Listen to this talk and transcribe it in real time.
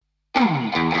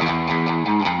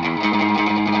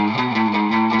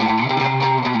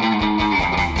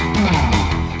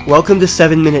Welcome to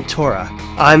 7-Minute Torah.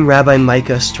 I'm Rabbi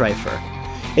Micah Streifer.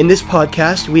 In this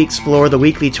podcast, we explore the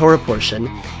weekly Torah portion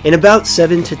in about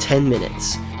 7 to 10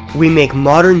 minutes. We make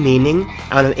modern meaning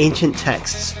out of ancient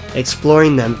texts,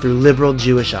 exploring them through liberal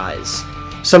Jewish eyes.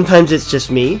 Sometimes it's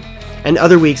just me, and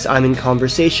other weeks I'm in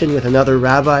conversation with another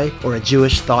rabbi or a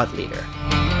Jewish thought leader.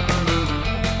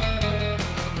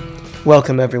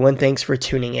 Welcome everyone, thanks for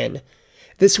tuning in.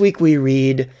 This week we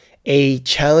read a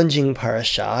challenging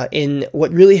parasha in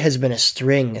what really has been a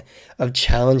string of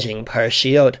challenging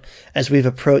parashiot as we've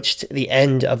approached the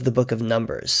end of the book of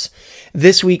Numbers.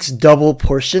 This week's double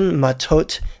portion,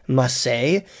 Matot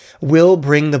Maseh, will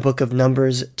bring the book of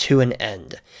Numbers to an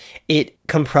end. It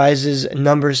comprises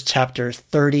Numbers chapter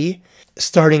 30,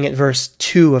 starting at verse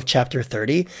 2 of chapter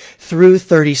 30, through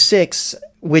 36,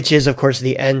 which is, of course,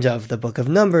 the end of the book of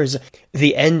Numbers,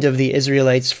 the end of the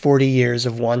Israelites' 40 years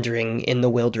of wandering in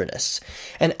the wilderness.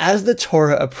 And as the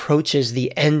Torah approaches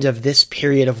the end of this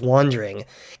period of wandering,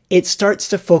 it starts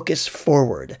to focus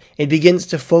forward. It begins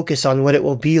to focus on what it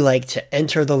will be like to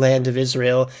enter the land of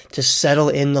Israel, to settle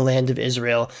in the land of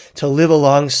Israel, to live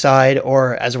alongside,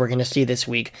 or as we're going to see this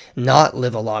week, not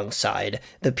live alongside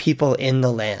the people in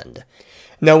the land.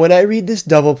 Now, when I read this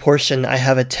double portion, I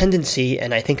have a tendency,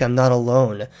 and I think I'm not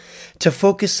alone, to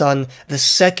focus on the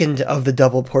second of the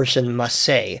double portion,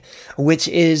 Maseh, which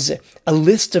is a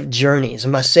list of journeys.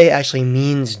 Maseh actually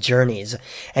means journeys,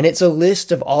 and it's a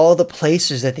list of all the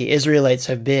places that the Israelites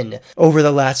have been over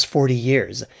the last 40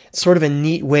 years. It's sort of a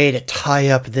neat way to tie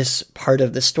up this part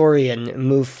of the story and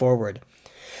move forward.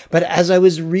 But as I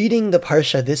was reading the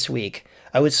Parsha this week,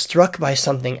 I was struck by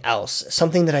something else,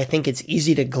 something that I think it's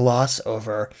easy to gloss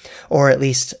over, or at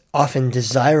least often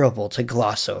desirable to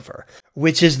gloss over,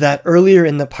 which is that earlier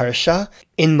in the Parsha,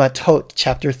 in Matot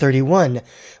chapter 31,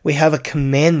 we have a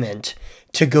commandment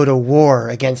to go to war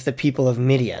against the people of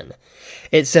Midian.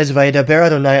 It says, Vayedaber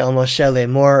Adonai el Moshe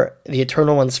lemor, the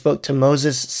Eternal One spoke to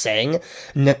Moses, saying,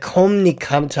 Nakom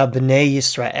nikamta b'nei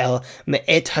Yisrael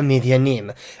me'et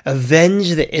ha-Midyanim,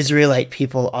 avenge the Israelite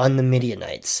people on the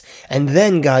Midianites. And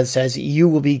then God says, you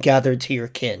will be gathered to your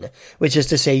kin, which is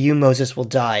to say, you, Moses, will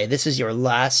die. This is your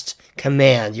last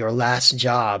command, your last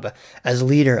job as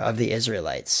leader of the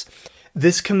Israelites.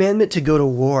 This commandment to go to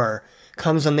war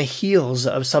comes on the heels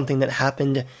of something that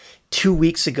happened 2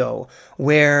 weeks ago,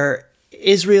 where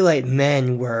Israelite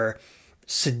men were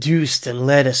seduced and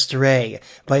led astray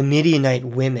by Midianite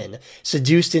women,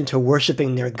 seduced into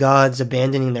worshiping their gods,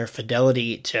 abandoning their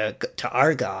fidelity to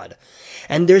our God.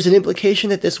 And there's an implication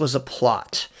that this was a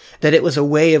plot, that it was a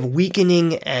way of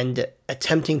weakening and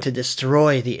attempting to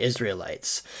destroy the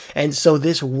Israelites. And so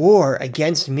this war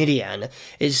against Midian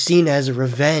is seen as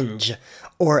revenge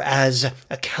or as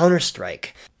a counterstrike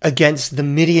against the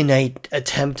Midianite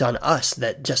attempt on us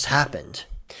that just happened.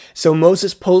 So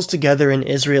Moses pulls together an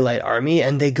Israelite army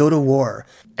and they go to war.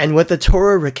 And what the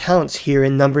Torah recounts here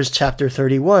in Numbers chapter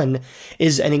 31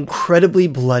 is an incredibly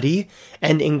bloody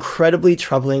and incredibly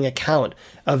troubling account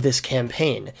of this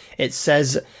campaign. It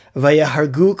says,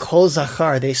 Vayahargu kol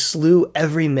zachar, they slew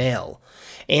every male.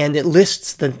 And it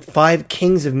lists the 5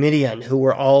 kings of Midian who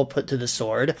were all put to the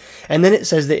sword. And then it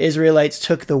says the Israelites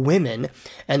took the women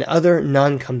and other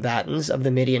non-combatants of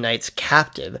the Midianites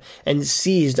captive and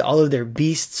seized all of their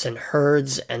beasts and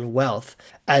herds and wealth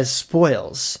as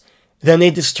spoils. Then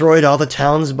they destroyed all the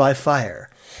towns by fire.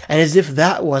 And as if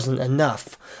that wasn't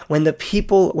enough, when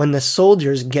the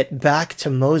soldiers get back to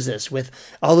Moses with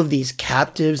all of these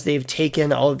captives they've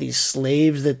taken, all of these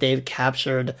slaves that they've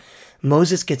captured,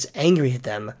 Moses gets angry at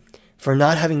them for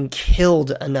not having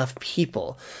killed enough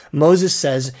people. Moses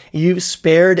says, you've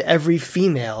spared every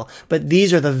female, but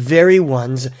these are the very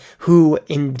ones who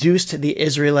induced the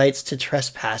Israelites to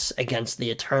trespass against the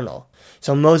Eternal.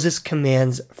 So Moses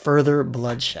commands further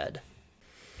bloodshed.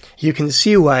 You can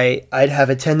see why I'd have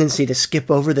a tendency to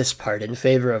skip over this part in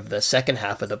favor of the second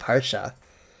half of the Parsha.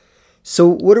 So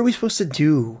what are we supposed to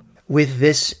do with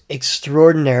this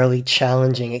extraordinarily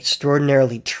challenging,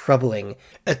 extraordinarily troubling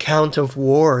account of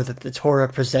war that the Torah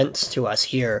presents to us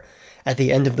here at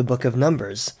the end of the book of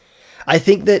Numbers? I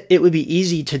think that it would be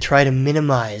easy to try to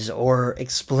minimize or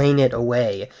explain it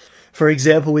away. For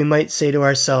example, we might say to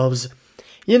ourselves,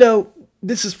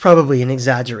 this is probably an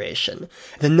exaggeration.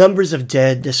 The numbers of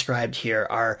dead described here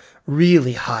are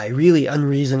really high, really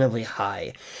unreasonably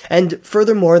high. And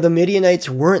furthermore, the Midianites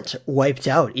weren't wiped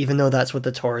out, even though that's what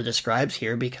the Torah describes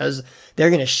here, because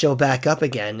they're going to show back up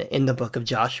again in the book of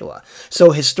Joshua. So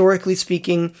historically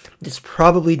speaking, this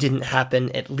probably didn't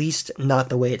happen, at least not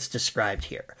the way it's described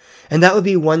here. And that would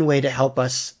be one way to help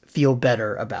us feel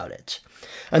better about it.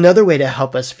 Another way to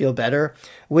help us feel better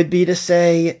would be to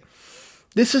say,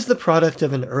 this is the product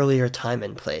of an earlier time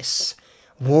and place.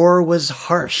 War was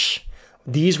harsh.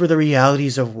 These were the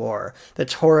realities of war. The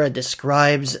Torah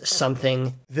describes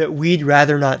something that we'd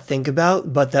rather not think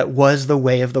about, but that was the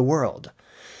way of the world.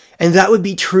 And that would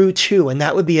be true too, and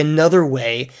that would be another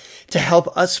way to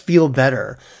help us feel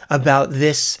better about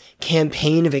this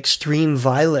campaign of extreme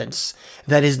violence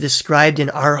that is described in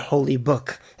our holy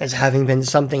book as having been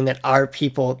something that our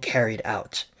people carried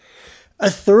out. A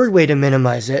third way to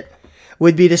minimize it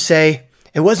would be to say,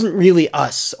 it wasn't really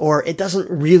us, or it doesn't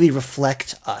really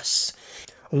reflect us.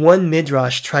 One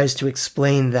midrash tries to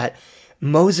explain that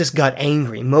Moses got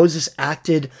angry. Moses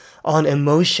acted on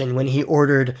emotion when he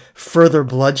ordered further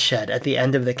bloodshed at the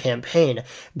end of the campaign.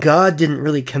 God didn't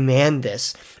really command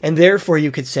this, and therefore you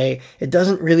could say it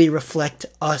doesn't really reflect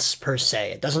us per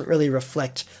se. It doesn't really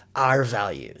reflect our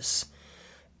values.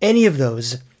 Any of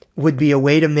those would be a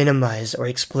way to minimize or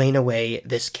explain away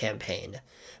this campaign.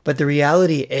 But the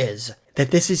reality is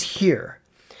that this is here,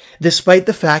 despite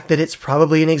the fact that it's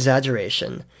probably an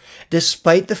exaggeration,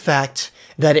 despite the fact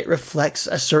that it reflects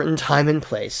a certain time and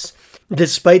place,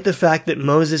 despite the fact that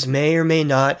Moses may or may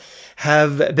not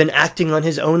have been acting on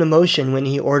his own emotion when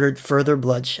he ordered further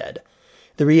bloodshed.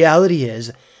 The reality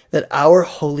is that our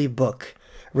holy book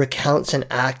recounts an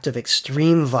act of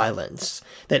extreme violence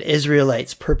that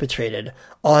Israelites perpetrated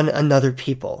on another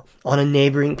people, on a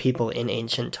neighboring people in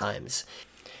ancient times.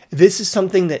 This is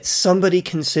something that somebody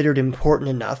considered important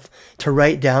enough to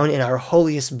write down in our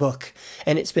holiest book,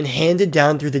 and it's been handed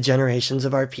down through the generations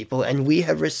of our people, and we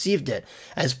have received it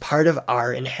as part of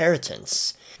our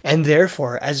inheritance. And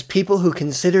therefore, as people who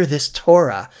consider this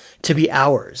Torah to be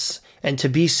ours and to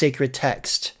be sacred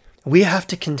text, we have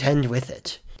to contend with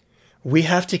it. We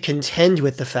have to contend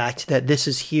with the fact that this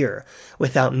is here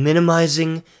without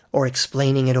minimizing or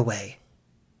explaining it away.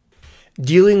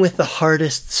 Dealing with the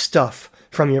hardest stuff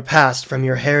from your past, from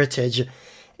your heritage,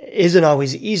 isn't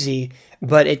always easy,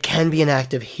 but it can be an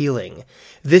act of healing.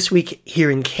 This week here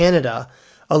in Canada,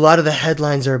 a lot of the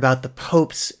headlines are about the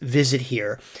Pope's visit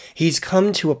here. He's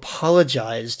come to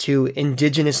apologize to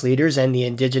Indigenous leaders and the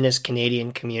Indigenous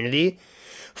Canadian community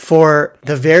for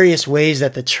the various ways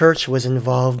that the church was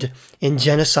involved in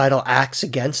genocidal acts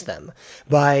against them,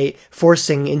 by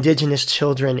forcing Indigenous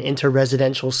children into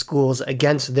residential schools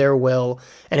against their will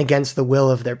and against the will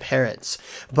of their parents,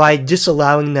 by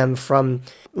disallowing them from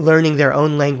learning their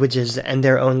own languages and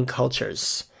their own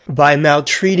cultures, by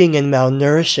maltreating and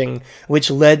malnourishing,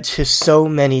 which led to so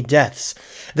many deaths.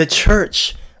 The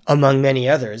church, among many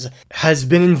others, has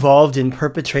been involved in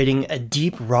perpetrating a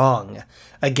deep wrong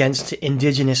against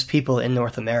Indigenous people in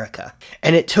North America.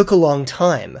 And it took a long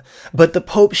time, but the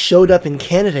Pope showed up in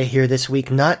Canada here this week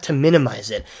not to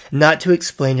minimize it, not to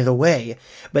explain it away,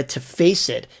 but to face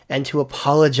it and to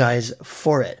apologize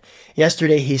for it.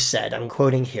 Yesterday he said, I'm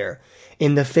quoting here,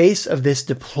 "In the face of this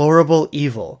deplorable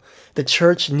evil, the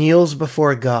Church kneels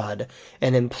before God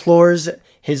and implores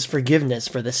his forgiveness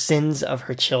for the sins of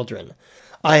her children.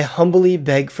 I humbly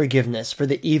beg forgiveness for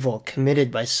the evil committed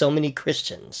by so many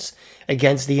Christians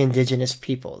against the Indigenous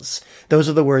peoples." Those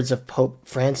are the words of Pope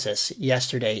Francis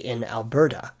yesterday in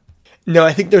Alberta. No,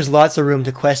 I think there's lots of room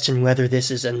to question whether this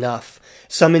is enough.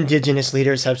 Some Indigenous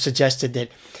leaders have suggested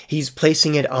that he's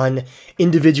placing it on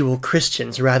individual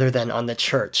Christians rather than on the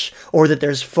church, or that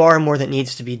there's far more that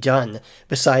needs to be done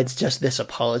besides just this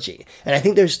apology. And I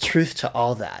think there's truth to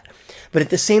all that. But at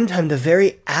the same time, the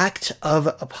very act of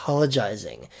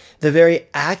apologizing, the very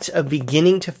act of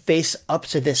beginning to face up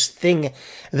to this thing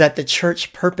that the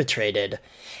church perpetrated,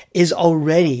 is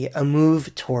already a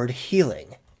move toward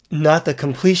healing. Not the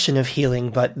completion of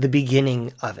healing, but the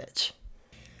beginning of it.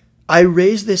 I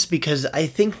raise this because I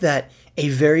think that a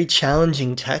very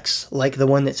challenging text, like the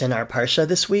one that's in our Parsha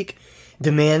this week,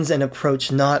 demands an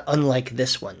approach not unlike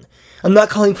this one. I'm not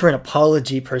calling for an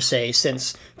apology per se,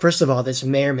 since, first of all, this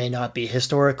may or may not be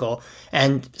historical,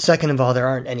 and second of all, there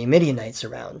aren't any Midianites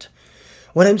around.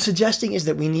 What I'm suggesting is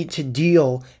that we need to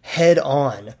deal head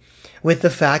on with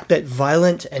the fact that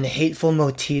violent and hateful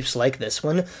motifs like this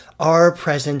one are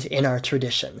present in our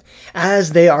tradition,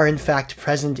 as they are in fact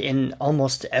present in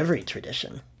almost every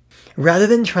tradition. Rather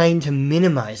than trying to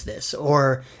minimize this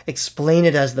or explain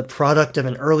it as the product of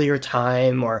an earlier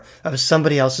time or of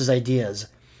somebody else's ideas,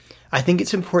 I think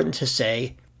it's important to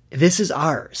say, this is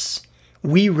ours.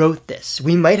 We wrote this.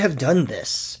 We might have done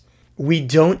this. We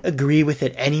don't agree with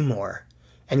it anymore,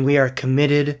 and we are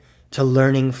committed to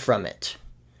learning from it.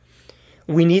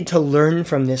 We need to learn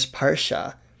from this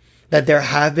Parsha that there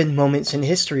have been moments in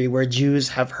history where Jews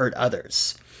have hurt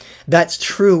others. That's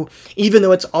true, even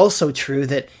though it's also true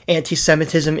that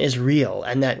anti-Semitism is real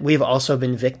and that we've also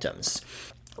been victims.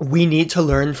 We need to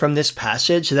learn from this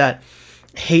passage that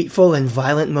hateful and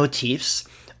violent motifs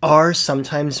are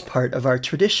sometimes part of our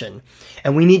tradition,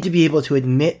 and we need to be able to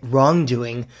admit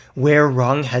wrongdoing where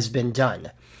wrong has been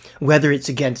done, whether it's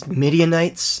against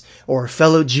Midianites, or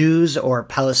fellow Jews, or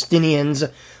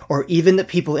Palestinians, or even the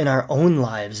people in our own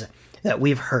lives that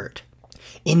we've hurt.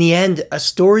 In the end, a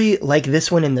story like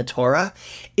this one in the Torah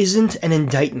isn't an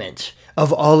indictment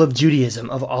of all of Judaism,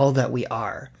 of all that we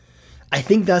are. I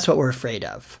think that's what we're afraid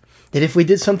of, that if we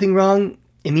did something wrong,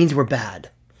 it means we're bad.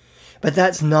 But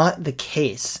that's not the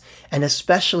case, and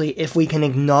especially if we can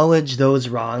acknowledge those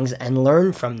wrongs and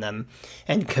learn from them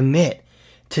and commit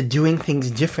to doing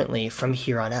things differently from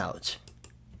here on out.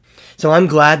 So I'm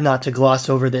glad not to gloss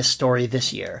over this story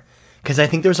this year, because I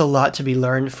think there's a lot to be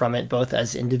learned from it both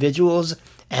as individuals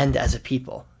and as a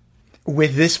people.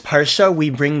 With this parsha,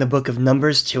 we bring the book of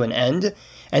Numbers to an end,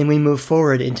 and we move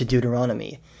forward into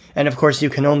Deuteronomy. And of course, you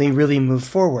can only really move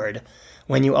forward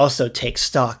when you also take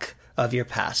stock of your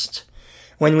past.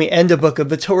 When we end a book of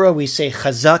the Torah, we say,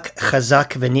 Chazak,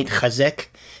 Chazak, V'nit Chazek.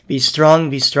 Be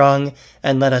strong,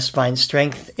 and let us find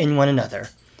strength in one another.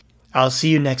 I'll see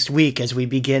you next week as we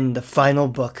begin the final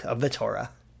book of the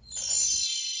Torah.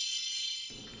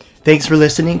 Thanks for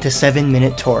listening to 7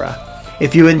 Minute Torah.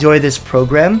 If you enjoy this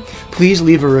program, please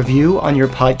leave a review on your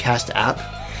podcast app,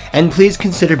 and please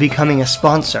consider becoming a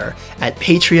sponsor at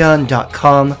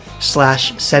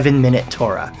patreon.com/7Minute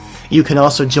Torah. You can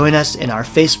also join us in our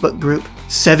Facebook group,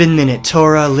 7 Minute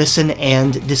Torah, Listen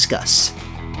and Discuss.